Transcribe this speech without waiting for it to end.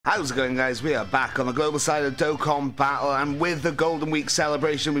How's it going, guys? We are back on the global side of Dokkan Battle, and with the Golden Week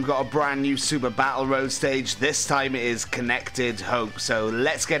celebration, we've got a brand new Super Battle Road stage. This time it is Connected Hope, so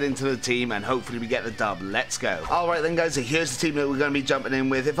let's get into the team and hopefully we get the dub. Let's go. Alright then, guys, so here's the team that we're going to be jumping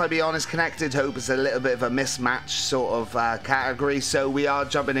in with. If I be honest, Connected Hope is a little bit of a mismatch sort of category, so we are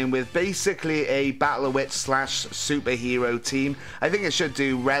jumping in with basically a Battle of Witch / superhero team. I think it should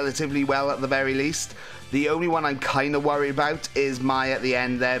do relatively well at the very least. The only one I'm kind of worried about is Mai at the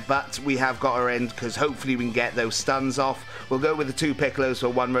end there, but we have got her in because hopefully we can get those stuns off. We'll go with the two Piccolos for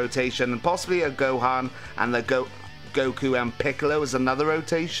one rotation and possibly a Gohan and the Goku and Piccolo as another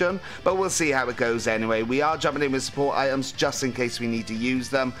rotation, but we'll see how it goes anyway. We are jumping in with support items just in case we need to use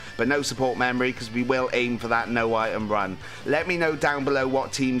them, but no support memory because we will aim for that no item run. Let me know down below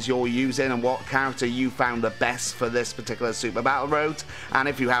what teams you're using and what character you found the best for this particular Super Battle Road, and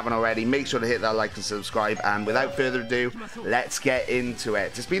if you haven't already, make sure to hit that like and subscribe, and without further ado, let's get into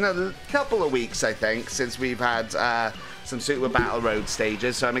it. It's been a couple of weeks, I think, since we've had some Super Battle Road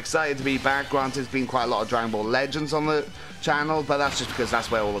stages, so I'm excited to be back. Granted, there's been quite a lot of Dragon Ball Legends on the channel, but that's just because that's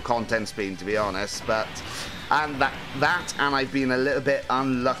where all the content's been, to be honest. And I've been a little bit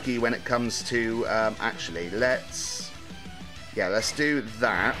unlucky when it comes to actually let's do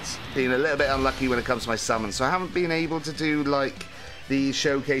that. Being a little bit unlucky when it comes to my summons, so I haven't been able to do like the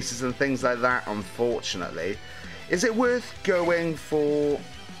showcases and things like that, unfortunately. Is it worth going for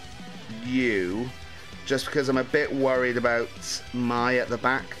you? Just because I'm a bit worried about Mai at the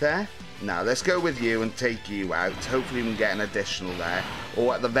back there. Now, let's go with you and take you out. Hopefully we can get an additional there.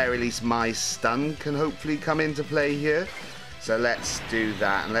 Or at the very least, my stun can hopefully come into play here. So let's do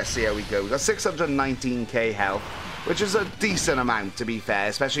that and let's see how we go. We've got 619k health, which is a decent amount, to be fair,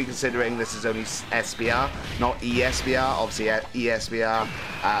 especially considering this is only SBR, not ESBR. Obviously, ESBR,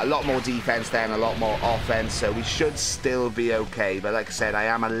 a lot more defense there and a lot more offense, so we should still be okay. But like I said, I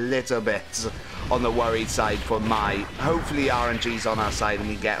am a little bit on the worried side for Mai. Hopefully RNG's on our side and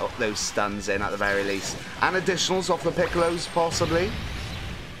we get those stuns in at the very least. And additionals off the Piccolos, possibly.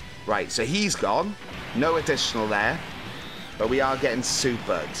 Right, so he's gone. No additional there. But we are getting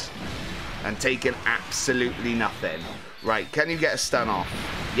supered. And taking absolutely nothing. Right, can you get a stun off?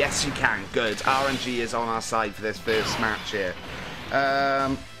 Yes, you can. Good. RNG is on our side for this first match here.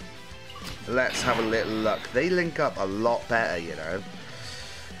 Let's have a little look. They link up a lot better, you know.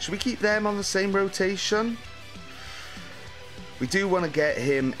 Should we keep them on the same rotation? We do want to get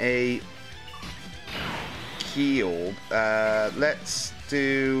him a key orb. Let's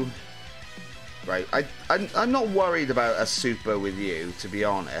do... Right, I'm not worried about a super with you, to be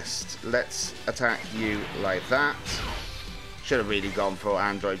honest. Let's attack you like that. Should have really gone for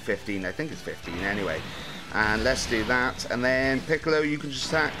Android 15. I think it's 15 anyway. And let's do that. And then Piccolo, you can just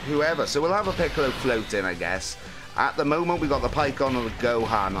attack whoever. So we'll have a Piccolo floating, I guess. At the moment, we got the Pycon and the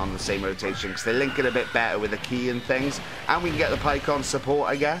Gohan on the same rotation because they link it a bit better with the key and things. And we can get the Pycon support,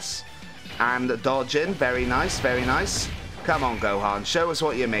 I guess. And dodge in. Very nice, very nice. Come on, Gohan. Show us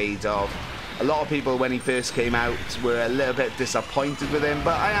what you're made of. A lot of people, when he first came out, were a little bit disappointed with him,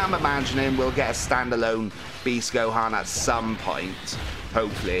 but I am imagining we'll get a standalone Beast Gohan at some point,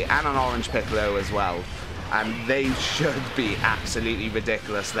 hopefully, and an Orange Piccolo as well. And they should be absolutely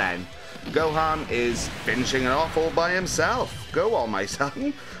ridiculous then. Gohan is finishing it off all by himself. Go on, my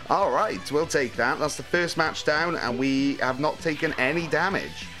son. Alright, we'll take that. That's the first match down, and we have not taken any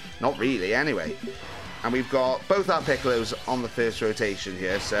damage. Not really, anyway. And we've got both our Piccolos on the first rotation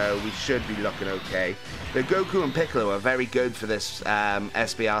here, so we should be looking okay. The Goku and Piccolo are very good for this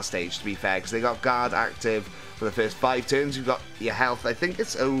SBR stage, to be fair, because they got guard active for the first 5 turns. You've got your health, I think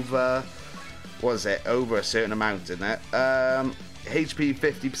it's over, what is it, over a certain amount, isn't it? HP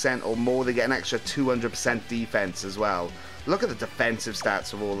 50% or more, they get an extra 200% defense as well. Look at the defensive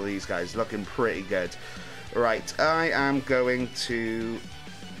stats of all of these guys, looking pretty good. Right, I am going to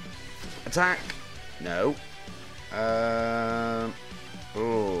attack. No. Oh,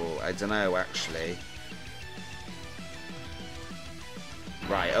 I don't know, actually.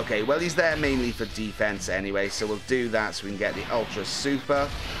 Right, okay, well, he's there mainly for defense anyway, so we'll do that so we can get the Ultra Super.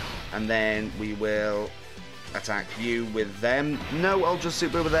 And then we will attack you with them. No Ultra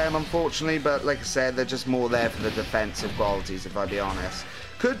Super with them, unfortunately, but like I said, they're just more there for the defensive qualities, if I be honest.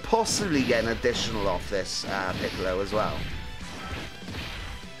 Could possibly get an additional off this Piccolo as well.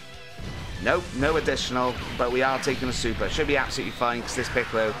 Nope, no additional, but we are taking a super. Should be absolutely fine because this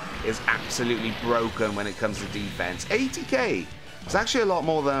Piccolo is absolutely broken when it comes to defense. 80k! It's actually a lot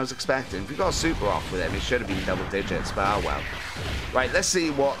more than I was expecting. If we got a super off with him, it should have been double digits, but oh well. Right, let's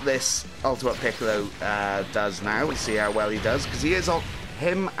see what this Ultimate Piccolo does now. Let's see how well he does, because he is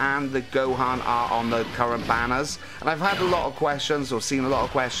him and the Gohan are on the current banners, and I've had a lot of questions, or seen a lot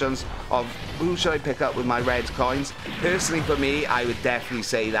of questions, of who should I pick up with my red coins. Personally, for me, I would definitely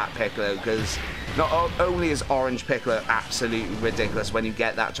say that Piccolo, because not only is Orange Piccolo absolutely ridiculous when you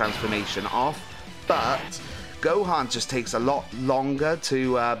get that transformation off, but Gohan just takes a lot longer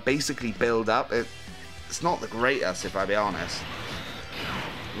to basically build up. It's not the greatest, if I be honest.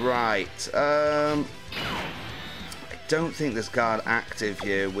 Right, I don't think there's guard active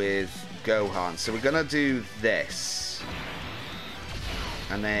here with Gohan, so we're gonna do this,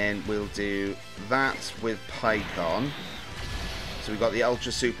 and then we'll do that with Pikkon. So we've got the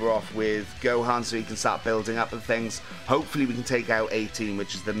Ultra Super off with Gohan, so he can start building up and things. Hopefully we can take out 18,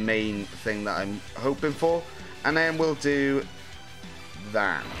 which is the main thing that I'm hoping for, and then we'll do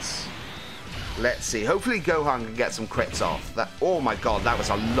that. Let's see. Hopefully Gohan can get some crits off. Oh my god, that was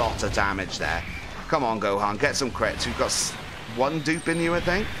a lot of damage there. Come on, Gohan, get some crits. You've got one dupe in you, I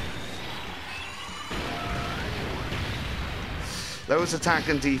think. Those attack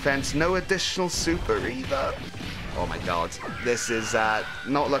and defense. No additional super either. Oh my god. This is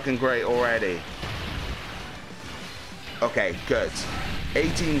not looking great already. Okay, good.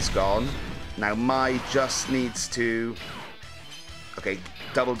 18's gone. Now Mai just needs to... Okay,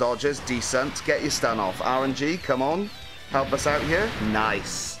 double dodges, decent. Get your stun off. RNG, come on. Help us out here.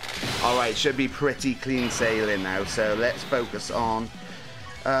 Nice. Alright, should be pretty clean sailing now. So let's focus on...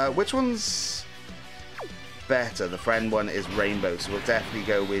 which one's better? The friend one is Rainbow, so we'll definitely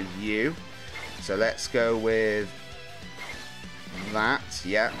go with you. So let's go with that.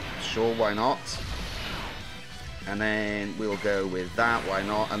 Yeah, sure, why not? And then we'll go with that, why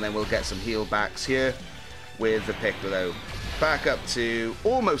not? And then we'll get some heal backs here with the Piccolo. Back up to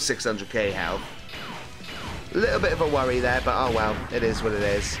almost 600k health. A little bit of a worry there, but oh well, it is what it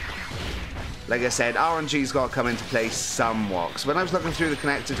is. Like I said, RNG's got to come into play somewhat. Because when I was looking through the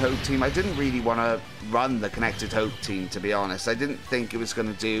Connected Hope team, I didn't really want to run the Connected Hope team, to be honest. I didn't think it was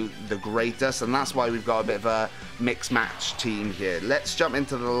going to do the greatest, and that's why we've got a bit of a mixed match team here. Let's jump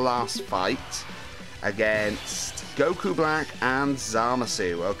into the last fight against Goku Black and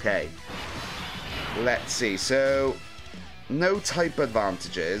Zamasu. Okay. Let's see. So... no type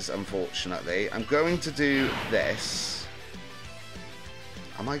advantages, unfortunately. I'm going to do this.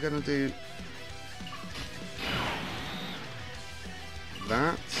 Am I going to do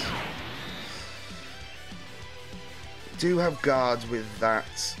that? Do have guards with that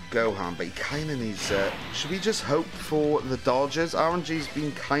Gohan, but he kind of needs... should we just hope for the dodges? RNG's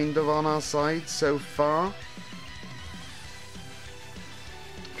been kind of on our side so far.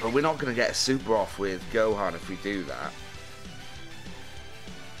 But we're not going to get a super off with Gohan if we do that.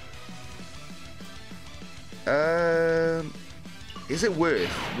 Is it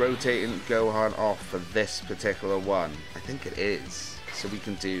worth rotating Gohan off for this particular one? I think it is. So we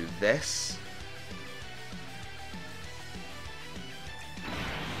can do this.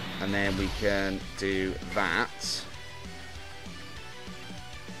 And then we can do that.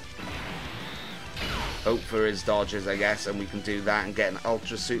 Hope for his dodges, I guess, and we can do that and get an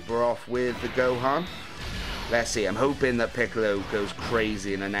Ultra Super off with the Gohan. Let's see, I'm hoping that Piccolo goes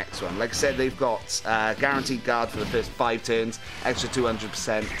crazy in the next one. Like I said, they've got guaranteed guard for the first 5 turns, extra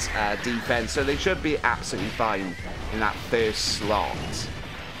 200% defense, so they should be absolutely fine in that first slot.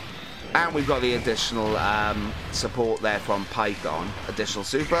 And we've got the additional support there from Pikkon. Additional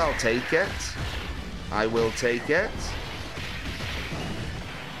super, I'll take it. I will take it.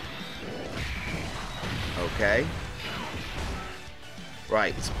 Okay.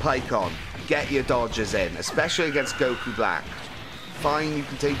 Right, Pikkon. Get your dodges in, especially against Goku Black. Fine, you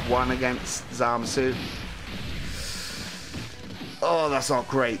can take one against Zamasu. Oh, that's not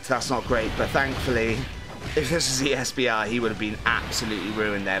great. That's not great. But thankfully, if this was the SBR, he would have been absolutely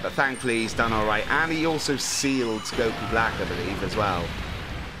ruined there. But thankfully, he's done all right. And he also sealed Goku Black, I believe, as well.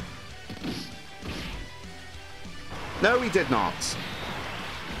 No, he did not.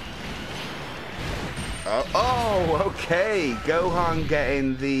 Oh, okay. Gohan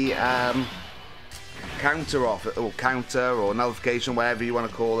getting the counter off, or counter, or nullification, whatever you want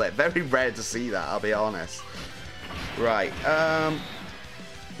to call it. Very rare to see that, I'll be honest. Right.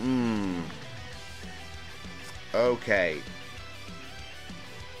 Okay.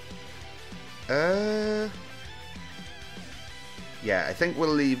 Yeah, I think we'll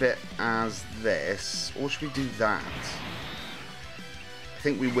leave it as this. Or should we do that? I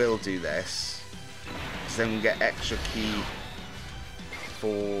think we will do this. Because then we get extra ki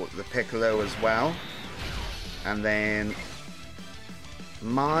for the Piccolo as well. And then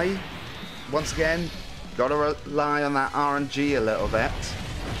Mai, once again, gotta rely on that RNG a little bit.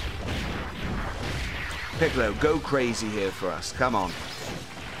 Piccolo, go crazy here for us. Come on.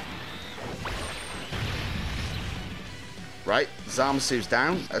 Right, Zamasu's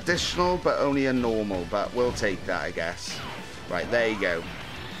down. Additional, but only a normal. But we'll take that, I guess. Right, there you go.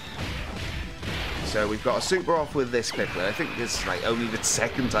 So we've got a super off with this Piccolo. I think this is like only the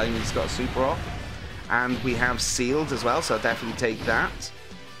second time he's got a super off. And we have sealed as well, so I'll definitely take that.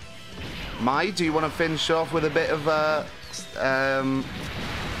 Mai, do you want to finish off with a bit of a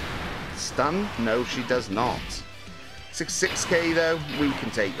stun? No, she does not. 6k though, we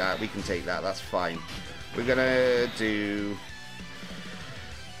can take that. We can take that. That's fine. We're gonna do.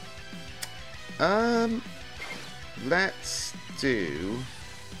 Let's do.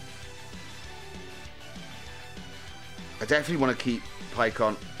 I definitely want to keep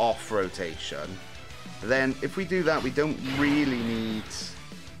Pycon off rotation. But then, if we do that, we don't really need...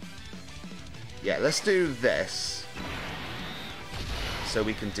 Yeah, let's do this. So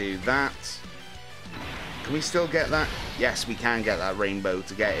we can do that. Can we still get that? Yes, we can get that rainbow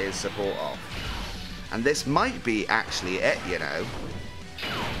to get his support off. And this might be actually it, you know.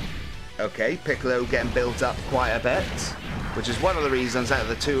 Okay, Piccolo getting built up quite a bit. Which is one of the reasons out of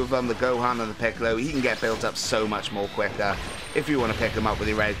the two of them, the Gohan and the Piccolo, he can get built up so much more quicker. If you want to pick him up with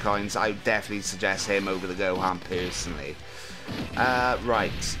your red coins, I would definitely suggest him over the Gohan personally.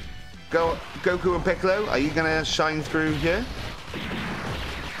 Right. Goku and Piccolo, are you going to shine through here?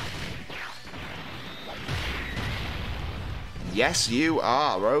 Yes, you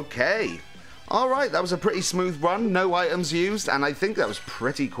are. Okay. Alright, that was a pretty smooth run, no items used, and I think that was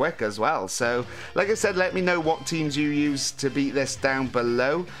pretty quick as well. So, like I said, let me know what teams you used to beat this down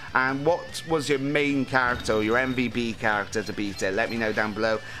below, and what was your main character, or your MVP character to beat it. Let me know down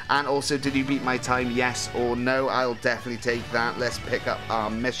below. And also, did you beat my time, yes or no? I'll definitely take that. Let's pick up our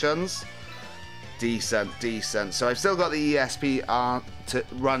missions. Decent, decent. So I've still got the SBR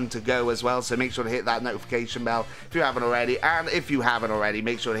run to go as well, so make sure to hit that notification bell if you haven't already, and if you haven't already,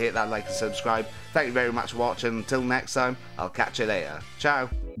 make sure to hit that like and subscribe. Thank you very much for watching. Until next time, I'll catch you later. Ciao.